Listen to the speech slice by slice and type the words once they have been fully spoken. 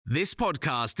This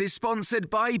podcast is sponsored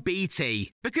by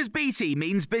BT, because BT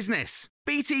means business.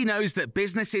 BT knows that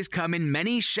businesses come in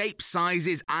many shapes,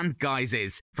 sizes and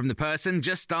guises, from the person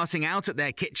just starting out at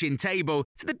their kitchen table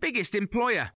to the biggest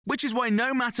employer, which is why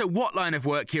no matter what line of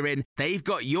work you're in, they've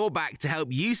got your back to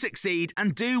help you succeed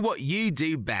and do what you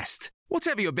do best.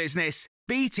 Whatever your business,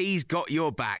 BT's got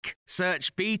your back.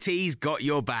 Search BT's got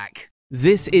your back.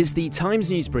 This is the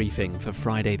Times News Briefing for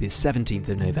Friday the 17th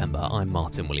of November. I'm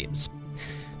Martin Williams.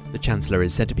 The Chancellor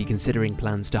is said to be considering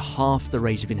plans to halve the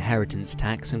rate of inheritance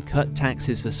tax and cut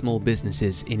taxes for small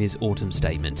businesses in his autumn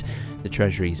statement. The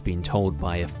Treasury's been told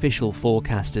by official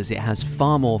forecasters it has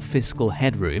far more fiscal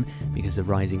headroom because of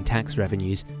rising tax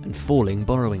revenues and falling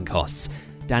borrowing costs.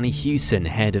 Danny Hewson,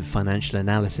 head of financial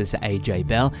analysis at AJ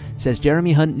Bell, says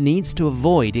Jeremy Hunt needs to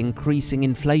avoid increasing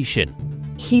inflation.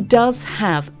 He does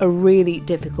have a really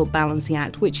difficult balancing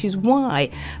act, which is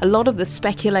why a lot of the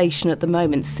speculation at the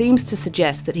moment seems to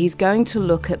suggest that he's going to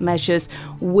look at measures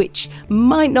which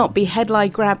might not be headline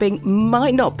grabbing,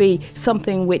 might not be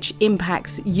something which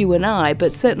impacts you and I,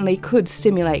 but certainly could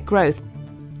stimulate growth.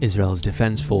 Israel's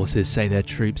defense forces say their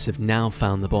troops have now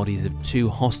found the bodies of 2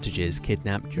 hostages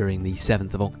kidnapped during the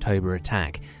 7th of October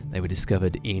attack. They were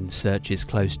discovered in searches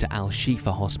close to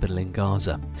Al-Shifa hospital in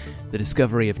Gaza. The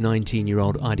discovery of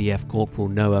 19-year-old IDF Corporal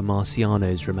Noah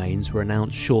Marciano's remains were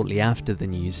announced shortly after the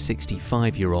news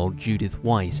 65-year-old Judith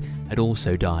Weiss had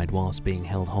also died whilst being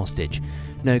held hostage.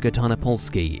 Noga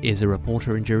Tarnopolsky is a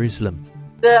reporter in Jerusalem.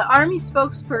 The army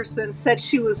spokesperson said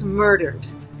she was murdered.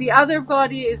 The other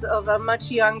body is of a much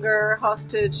younger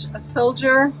hostage, a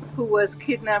soldier who was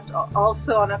kidnapped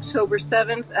also on October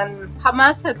 7th. And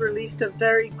Hamas had released a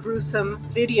very gruesome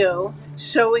video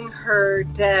showing her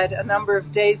dead a number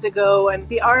of days ago. And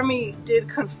the army did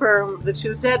confirm that she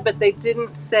was dead, but they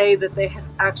didn't say that they had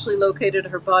actually located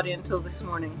her body until this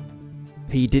morning.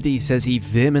 P. Diddy says he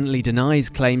vehemently denies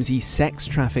claims he sex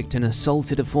trafficked and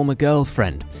assaulted a former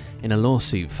girlfriend. In a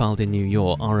lawsuit filed in New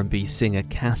York, R&B singer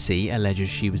Cassie alleges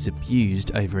she was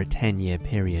abused over a 10-year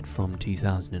period from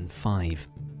 2005.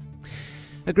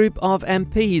 A group of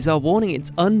MPs are warning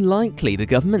it's unlikely the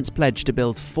government's pledge to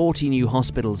build 40 new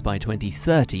hospitals by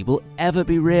 2030 will ever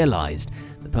be realised.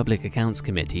 The Public Accounts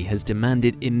Committee has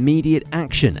demanded immediate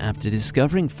action after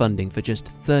discovering funding for just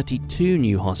 32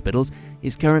 new hospitals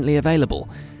is currently available.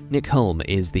 Nick Hulme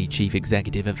is the Chief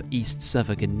Executive of East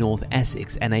Suffolk and North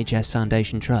Essex NHS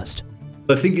Foundation Trust.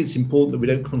 I think it's important that we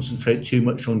don't concentrate too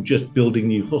much on just building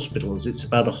new hospitals. It's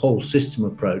about a whole system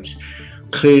approach.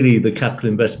 Clearly, the capital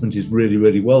investment is really,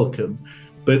 really welcome,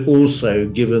 but also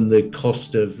given the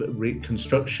cost of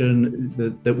reconstruction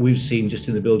that we've seen just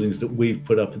in the buildings that we've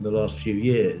put up in the last few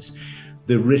years,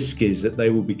 the risk is that they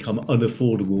will become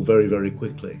unaffordable very, very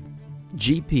quickly.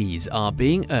 GPs are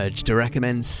being urged to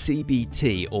recommend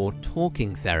CBT or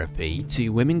talking therapy to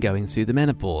women going through the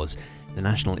menopause. The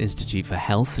National Institute for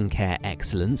Health and Care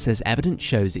Excellence says evidence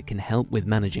shows it can help with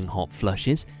managing hot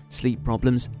flushes, sleep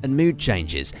problems and mood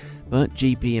changes. But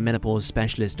GP and menopause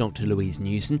specialist Dr. Louise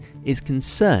Newson is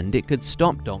concerned it could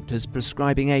stop doctors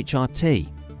prescribing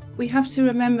HRT. We have to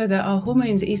remember that our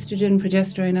hormones, estrogen,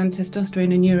 progesterone and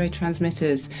testosterone, are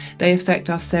neurotransmitters. They affect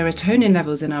our serotonin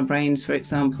levels in our brains, for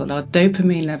example, our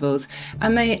dopamine levels,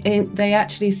 and they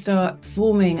actually start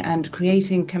forming and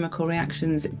creating chemical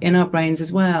reactions in our brains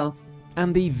as well.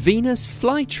 And the Venus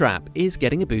flytrap is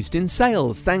getting a boost in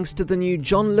sales thanks to the new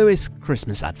John Lewis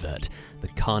Christmas advert. The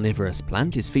carnivorous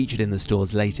plant is featured in the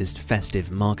store's latest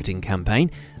festive marketing campaign.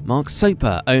 Mark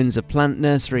Soper owns a plant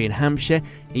nursery in Hampshire.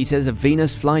 He says a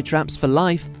Venus flytrap's for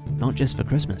life, not just for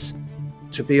Christmas.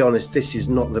 To be honest, this is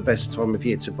not the best time of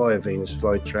year to buy a Venus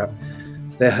flytrap.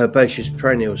 They're herbaceous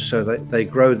perennials, so that they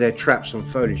grow their traps and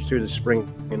foliage through the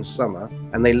spring and summer,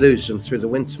 and they lose them through the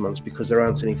winter months because there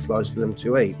aren't any flies for them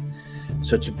to eat.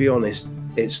 So to be honest,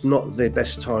 it's not the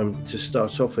best time to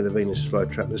start off with a Venus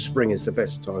flytrap. The spring is the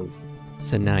best time.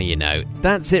 So now you know.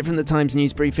 That's it from the Times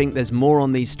News Briefing. There's more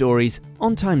on these stories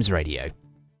on Times Radio.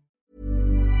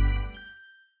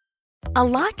 A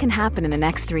lot can happen in the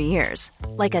next 3 years.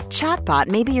 Like a chatbot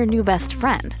may be your new best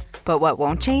friend. But what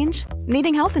won't change?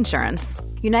 Needing health insurance.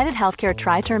 United Healthcare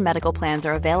Tri-Term Medical Plans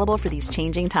are available for these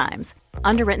changing times.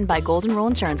 Underwritten by Golden Rule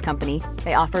Insurance Company,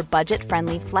 they offer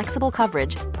budget-friendly, flexible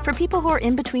coverage for people who are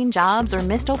in between jobs or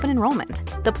missed open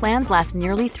enrollment. The plans last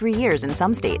nearly 3 years in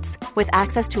some states, with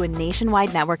access to a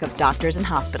nationwide network of doctors and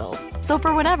hospitals. So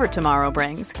for whatever tomorrow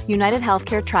brings, United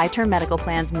Healthcare Tri-Term Medical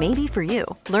Plans may be for you.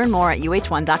 Learn more at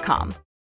uh1.com.